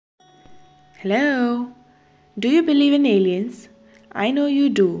Hello. Do you believe in aliens? I know you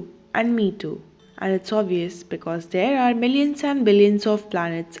do, and me too. And it's obvious because there are millions and billions of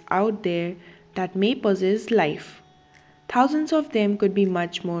planets out there that may possess life. Thousands of them could be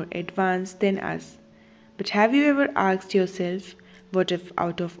much more advanced than us. But have you ever asked yourself, what if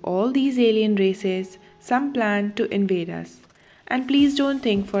out of all these alien races, some plan to invade us? And please don't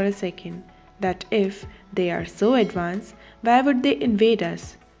think for a second that if they are so advanced, why would they invade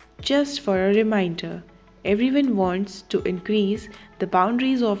us? Just for a reminder, everyone wants to increase the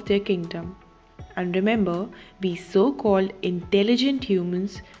boundaries of their kingdom. And remember, we so called intelligent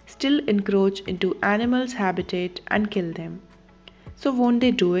humans still encroach into animals' habitat and kill them. So, won't they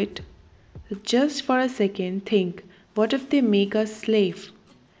do it? Just for a second, think what if they make us slave?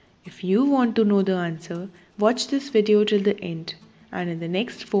 If you want to know the answer, watch this video till the end, and in the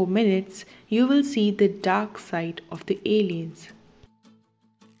next 4 minutes, you will see the dark side of the aliens.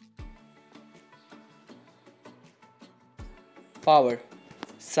 Power,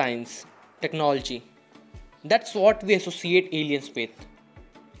 science, technology. That's what we associate aliens with.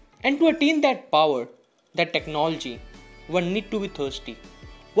 And to attain that power, that technology, one need to be thirsty.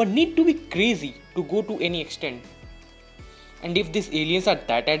 One need to be crazy to go to any extent. And if these aliens are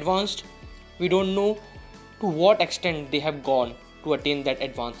that advanced, we don't know to what extent they have gone to attain that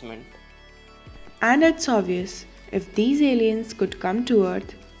advancement. And it's obvious, if these aliens could come to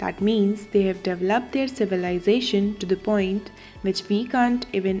Earth, that means they have developed their civilization to the point which we can't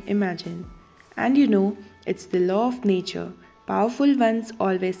even imagine. And you know, it's the law of nature. Powerful ones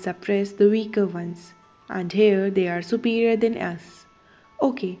always suppress the weaker ones. And here they are superior than us.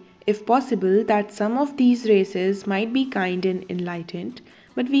 Okay, if possible that some of these races might be kind and enlightened,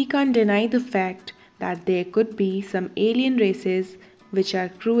 but we can't deny the fact that there could be some alien races which are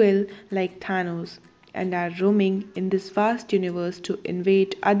cruel like Thanos and are roaming in this vast universe to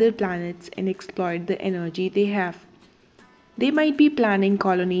invade other planets and exploit the energy they have. They might be planning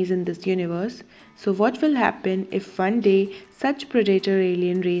colonies in this universe, so what will happen if one day such predator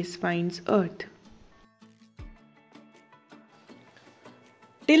alien race finds Earth?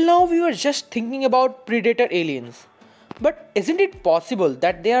 Till now we were just thinking about predator aliens. But isn't it possible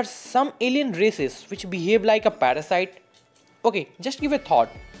that there are some alien races which behave like a parasite? Okay, just give a thought.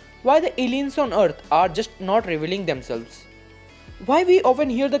 Why the aliens on Earth are just not revealing themselves? Why we often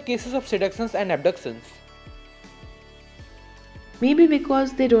hear the cases of seductions and abductions? Maybe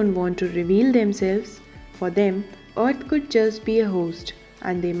because they don't want to reveal themselves. For them, Earth could just be a host,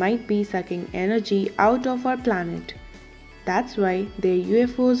 and they might be sucking energy out of our planet. That's why their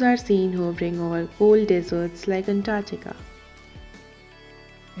UFOs are seen hovering over cold deserts like Antarctica.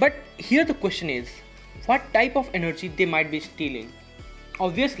 But here the question is, what type of energy they might be stealing?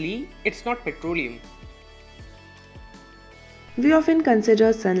 Obviously, it's not petroleum. We often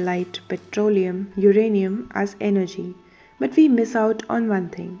consider sunlight, petroleum, uranium as energy, but we miss out on one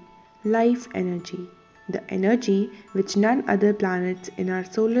thing: life energy, the energy which none other planets in our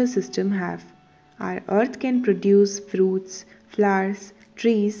solar system have. Our Earth can produce fruits, flowers,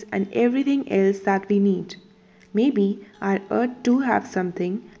 trees, and everything else that we need. Maybe our Earth too have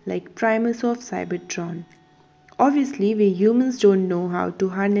something like Primus of Cybertron. Obviously, we humans don't know how to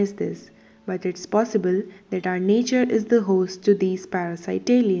harness this, but it's possible that our nature is the host to these parasite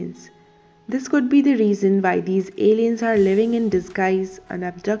aliens. This could be the reason why these aliens are living in disguise and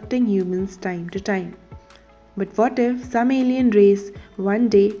abducting humans time to time. But what if some alien race one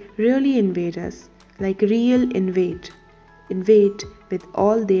day really invade us, like real invade with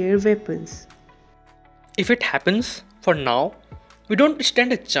all their weapons? If it happens, for now, we don't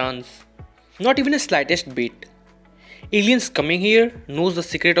stand a chance. Not even a slightest bit. Aliens coming here knows the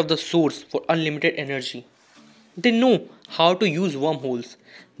secret of the source for unlimited energy. They know how to use wormholes.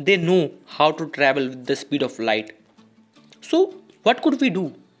 They know how to travel with the speed of light. So, what could we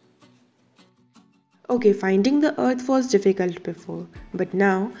do? Okay, finding the Earth was difficult before, but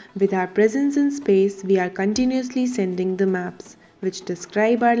now, with our presence in space, we are continuously sending the maps which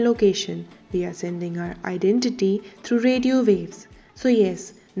describe our location. We are sending our identity through radio waves. So,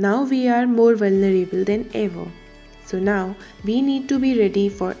 yes, now we are more vulnerable than ever. So, now we need to be ready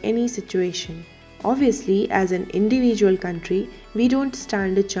for any situation. Obviously, as an individual country, we don't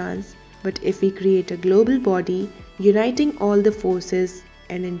stand a chance, but if we create a global body, uniting all the forces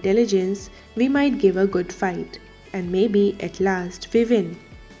and intelligence, we might give a good fight. And maybe at last we win.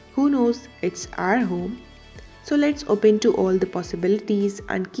 Who knows, it's our home. So let's open to all the possibilities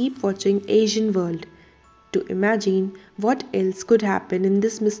and keep watching Asian World to imagine what else could happen in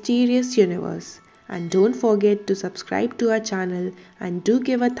this mysterious universe. And don't forget to subscribe to our channel and do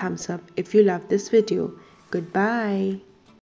give a thumbs up if you love this video. Goodbye.